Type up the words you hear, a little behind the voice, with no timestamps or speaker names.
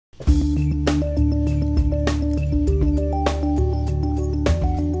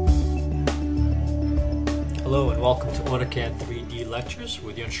Hello and welcome to AutoCAD 3D Lectures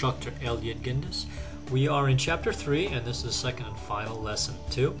with your instructor Elliot Gindes. We are in Chapter 3 and this is the second and final lesson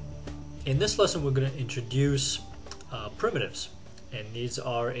 2. In this lesson we're going to introduce primitives, and these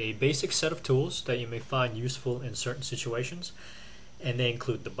are a basic set of tools that you may find useful in certain situations, and they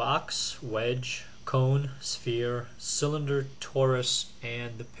include the box, wedge, cone, sphere, cylinder, torus,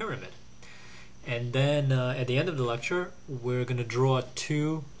 and the pyramid. And then at the end of the lecture we're going to draw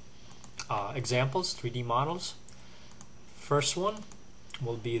two examples, 3D models. First one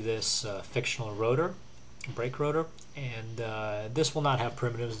will be this fictional rotor, brake rotor, and this will not have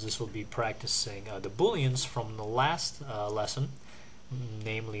primitives. This will be practicing the booleans from the last lesson,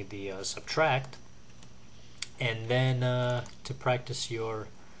 namely the subtract. And then to practice your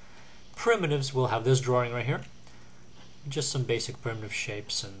primitives, we'll have this drawing right here, just some basic primitive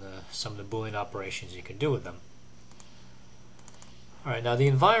shapes and some of the boolean operations you can do with them. Alright, now the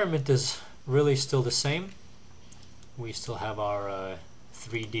environment is really still the same. We still have our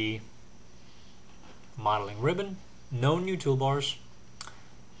 3D modeling ribbon, no new toolbars,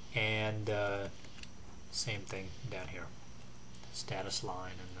 and same thing down here, status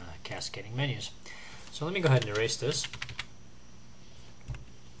line and cascading menus. So let me go ahead and erase this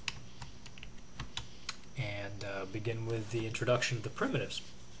and begin with the introduction of the primitives.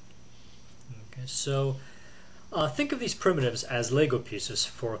 Okay, so think of these primitives as Lego pieces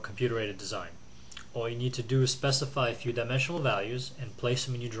for computer-aided design. All you need to do is specify a few dimensional values and place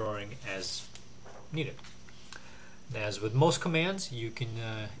them in your drawing as needed. As with most commands, you can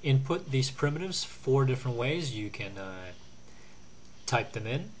input these primitives 4 different ways. You can type them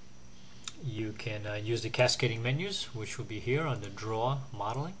in. You can use the cascading menus, which will be here under Draw,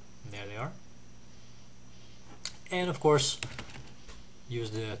 Modeling, and there they are. And of course, use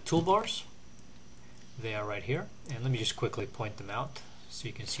the toolbars. They are right here, and let me just quickly point them out so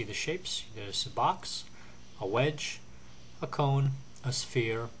you can see the shapes. There's a box, a wedge, a cone, a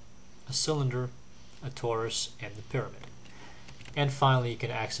sphere, a cylinder, a torus, and the pyramid. And finally, you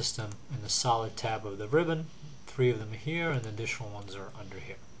can access them in the solid tab of the ribbon. 3 of them are here, and the additional ones are under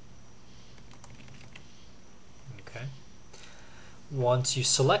here. Okay. Once you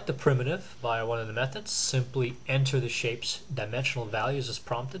select the primitive via one of the methods, simply enter the shape's dimensional values as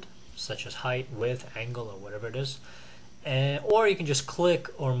prompted, such as height, width, angle, or whatever it is. Or you can just click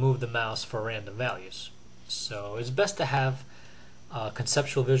or move the mouse for random values. So it's best to have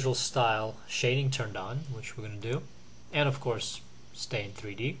conceptual visual style shading turned on, which we're going to do, and of course stay in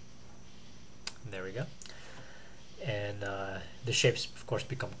 3D. And there we go. And the shapes of course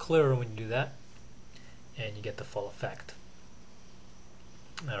become clearer when you do that, and you get the full effect.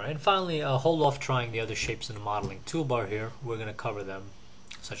 Alright, and finally hold off trying the other shapes in the modeling toolbar here. We're going to cover them,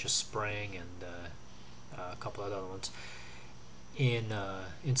 such as spring and a couple of other ones, in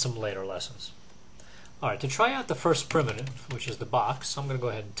some later lessons. Alright, to try out the first primitive, which is the box, I'm going to go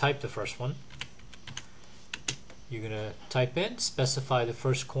ahead and type the first one. You're going to type in, specify the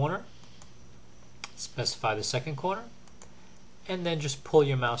first corner, specify the second corner, and then just pull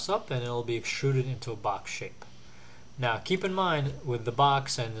your mouse up and it'll be extruded into a box shape. Now keep in mind, with the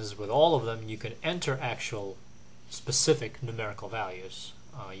box, and as with all of them, you can enter actual specific numerical values.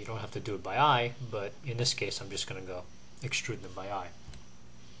 You don't have to do it by eye, but in this case I'm just going to go extrude them by eye.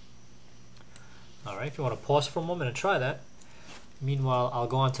 Alright, if you want to pause for a moment and try that. Meanwhile, I'll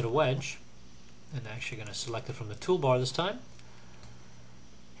go on to the wedge, and actually going to select it from the toolbar this time.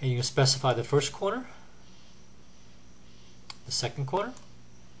 And you can specify the first corner, the second corner,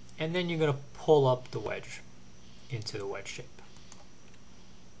 and then you're going to pull up the wedge into the wedge shape.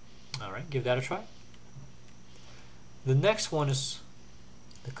 Alright, give that a try. The next one is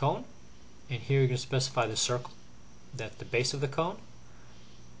the cone, and here you're going to specify the circle at the base of the cone,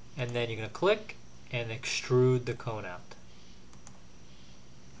 and then you're going to click and extrude the cone out.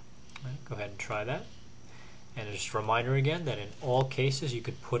 Right, go ahead and try that. And just a reminder again that in all cases you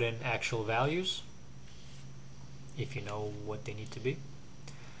could put in actual values if you know what they need to be.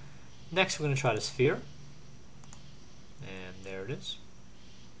 Next we're going to try the sphere, and there it is.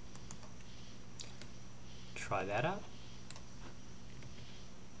 Try that out.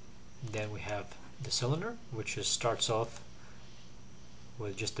 Then we have the cylinder, which starts off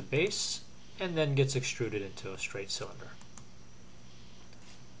with just the base and then gets extruded into a straight cylinder.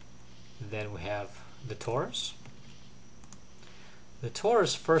 Then we have the torus. The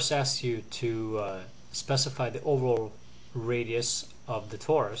torus first asks you to specify the overall radius of the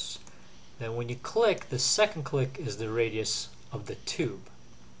torus. Then when you click, the second click is the radius of the tube.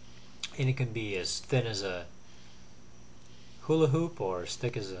 And it can be as thin as a hula hoop or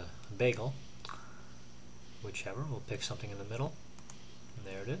stick as a bagel, whichever. We'll pick something in the middle, and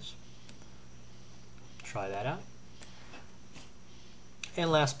there it is. Try that out. And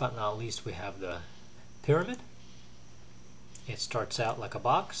last but not least, we have the pyramid. It starts out like a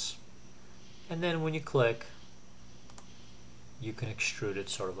box, and then when you click, you can extrude it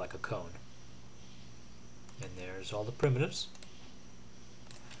sort of like a cone. And there's all the primitives.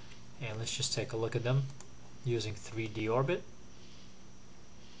 And let's just take a look at them using 3D orbit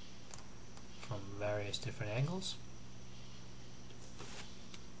from various different angles.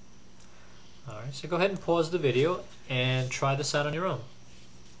 Alright, so go ahead and pause the video and try this out on your own.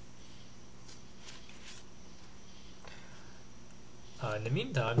 In the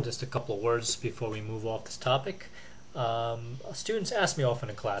meantime, just a couple of words before we move off this topic. Students ask me often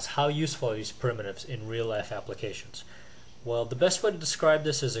in class, how useful are these primitives in real-life applications? Well, the best way to describe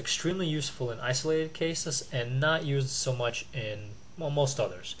this is extremely useful in isolated cases and not used so much in, well, most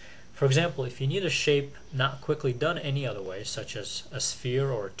others. For example, if you need a shape not quickly done any other way, such as a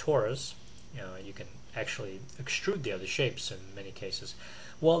sphere or a torus, you can actually extrude the other shapes in many cases,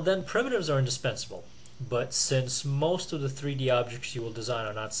 well, then primitives are indispensable. But since most of the 3D objects you will design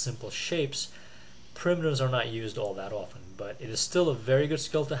are not simple shapes, primitives are not used all that often. But it is still a very good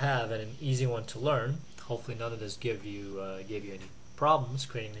skill to have and an easy one to learn. Hopefully none of this gave you any problems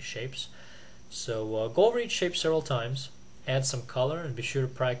creating the shapes. So go over each shape several times, add some color, and be sure to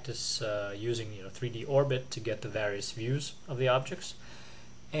practice using 3D orbit to get the various views of the objects.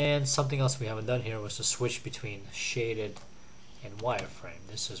 And something else we haven't done here was to switch between shaded and wireframe.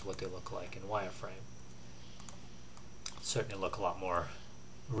 This is what they look like in wireframe. Certainly look a lot more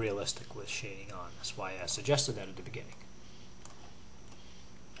realistic with shading on. That's why I suggested that at the beginning.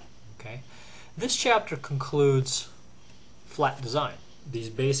 Okay. This chapter concludes flat design. These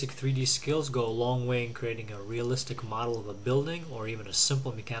basic 3D skills go a long way in creating a realistic model of a building or even a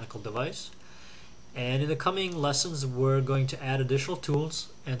simple mechanical device. And in the coming lessons, we're going to add additional tools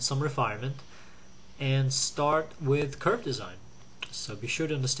and some refinement and start with curve design. So be sure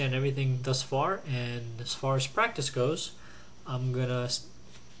to understand everything thus far, and as far as practice goes, I'm going to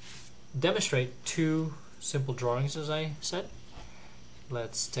demonstrate 2 simple drawings, as I said.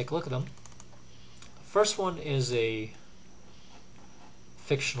 Let's take a look at them. First one is a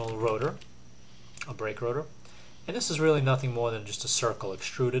fictional rotor, a brake rotor, and this is really nothing more than just a circle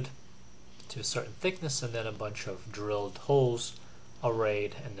extruded to a certain thickness and then a bunch of drilled holes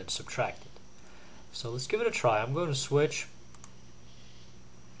arrayed and then subtracted. So let's give it a try. I'm going to switch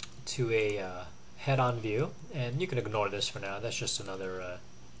to a head-on view, and you can ignore this for now. That's just another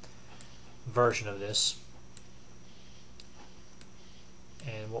version of this.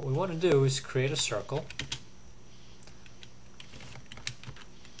 And what we want to do is create a circle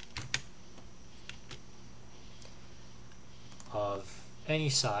of any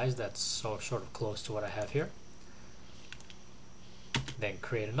size that's sort of close to what I have here. Then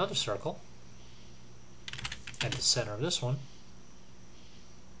create another circle at the center of this one.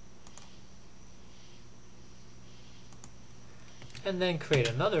 And then create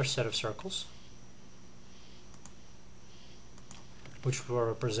another set of circles which will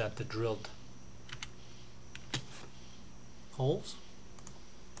represent the drilled holes.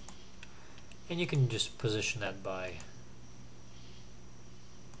 And you can just position that by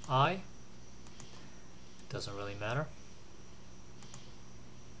eye. Doesn't really matter.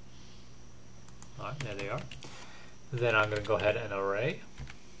 Alright, there they are. Then I'm going to go ahead and array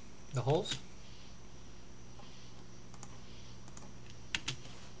the holes.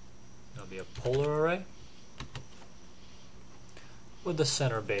 There'll be a polar array with the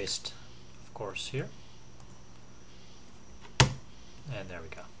center based, of course, here. And there we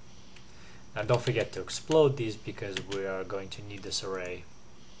go. Now don't forget to explode these, because we are going to need this array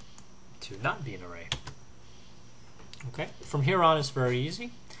to not be an array. Okay, from here on it's very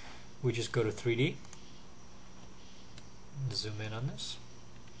easy. We just go to 3D, zoom in on this,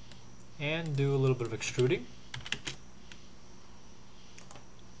 and do a little bit of extruding.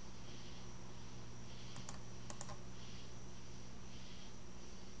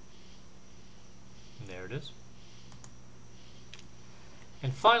 There it is.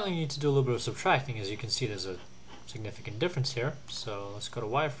 And finally, you need to do a little bit of subtracting. As you can see, there's a significant difference here. So let's go to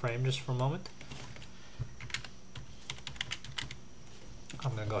wireframe just for a moment.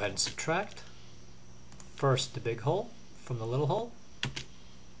 I'm going to go ahead and subtract first the big hole from the little hole.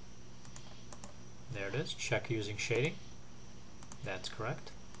 There it is. Check using shading. That's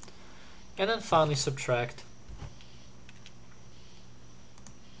correct. And then finally subtract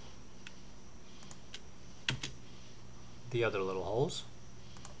the other little holes.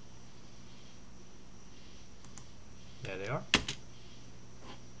 There they are.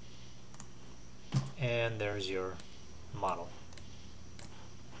 And there's your model.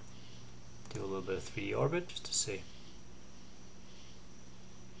 Do a little bit of 3D orbit just to see.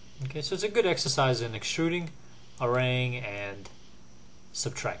 Okay, so it's a good exercise in extruding, arraying, and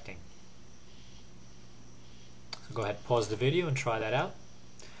subtracting. So go ahead, pause the video and try that out.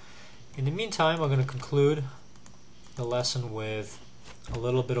 In the meantime, we're going to conclude the lesson with a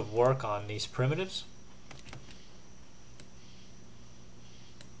little bit of work on these primitives.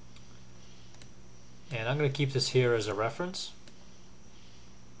 And I'm going to keep this here as a reference.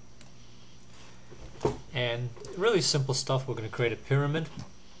 And really simple stuff. We're going to create a pyramid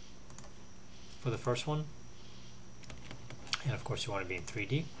for the first one. And of course you want to be in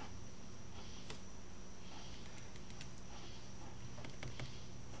 3D.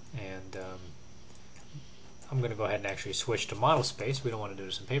 And I'm going to go ahead and actually switch to model space. We don't want to do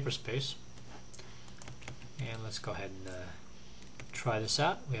this in paper space. And let's go ahead and try this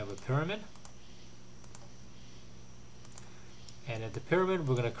out. We have a pyramid. And at the pyramid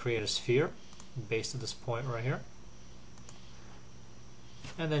we're going to create a sphere based at this point right here.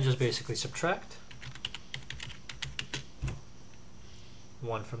 And then just basically subtract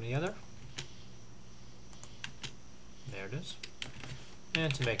one from the other. There it is.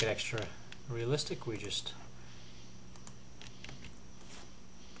 And to make it extra realistic, we just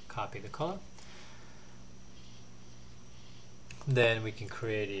copy the color. Then we can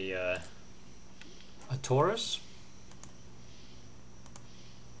create a torus.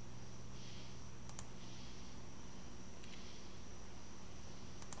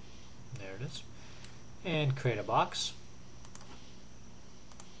 There it is. And create a box.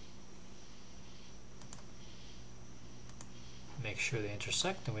 Make sure they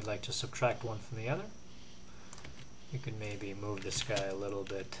intersect, and we'd like to subtract one from the other. You can maybe move this guy a little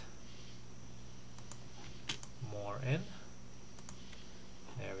bit more in.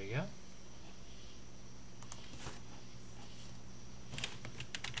 There we go.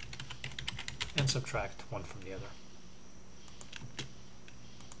 And subtract one from the other.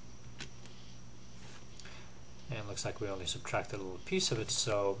 And it looks like we only subtracted a little piece of it,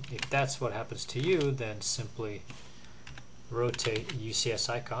 so if that's what happens to you, then simply rotate UCS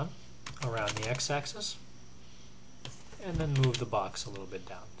icon around the x-axis and then move the box a little bit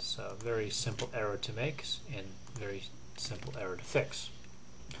down. So very simple error to make and very simple error to fix.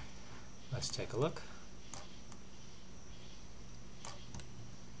 Let's take a look.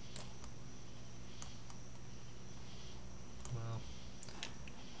 Well,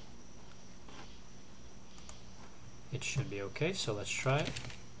 it should be okay, so let's try it.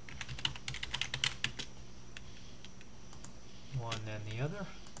 One and the other.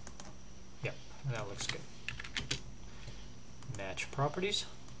 Yep, that looks good. Match properties.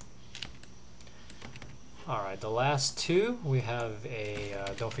 Alright, the last two, we have a,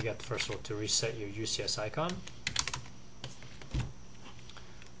 don't forget first of all to reset your UCS icon.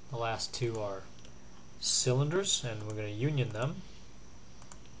 The last two are cylinders, and we're going to union them.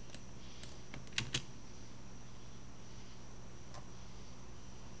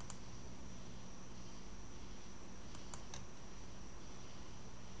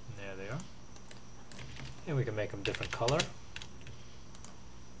 And we can make them different color.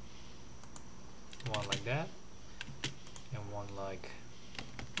 One like that, and one like,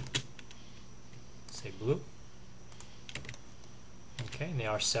 say, blue. Okay, and they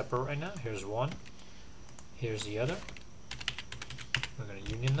are separate right now. Here's one, here's the other. We're going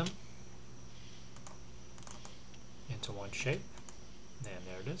to union them into one shape, and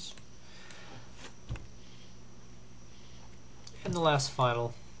there it is. And the last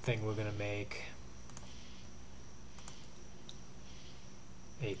final thing we're going to make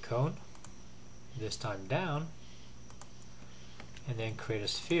a cone, this time down, and then create a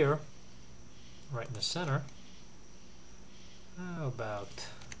sphere right in the center, about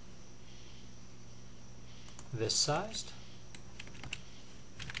this sized.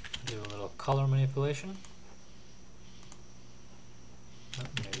 Do a little color manipulation.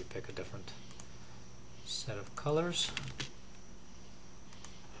 Maybe pick a different set of colors.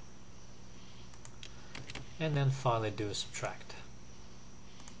 And then finally do a subtract.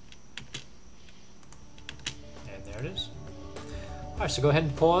 There it is. Alright, so go ahead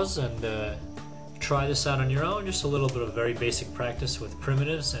and pause and try this out on your own. Just a little bit of very basic practice with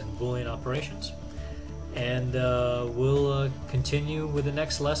primitives and Boolean operations. And we'll continue with the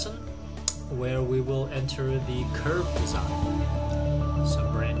next lesson where we will enter the curve design.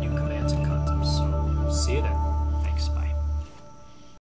 Some brand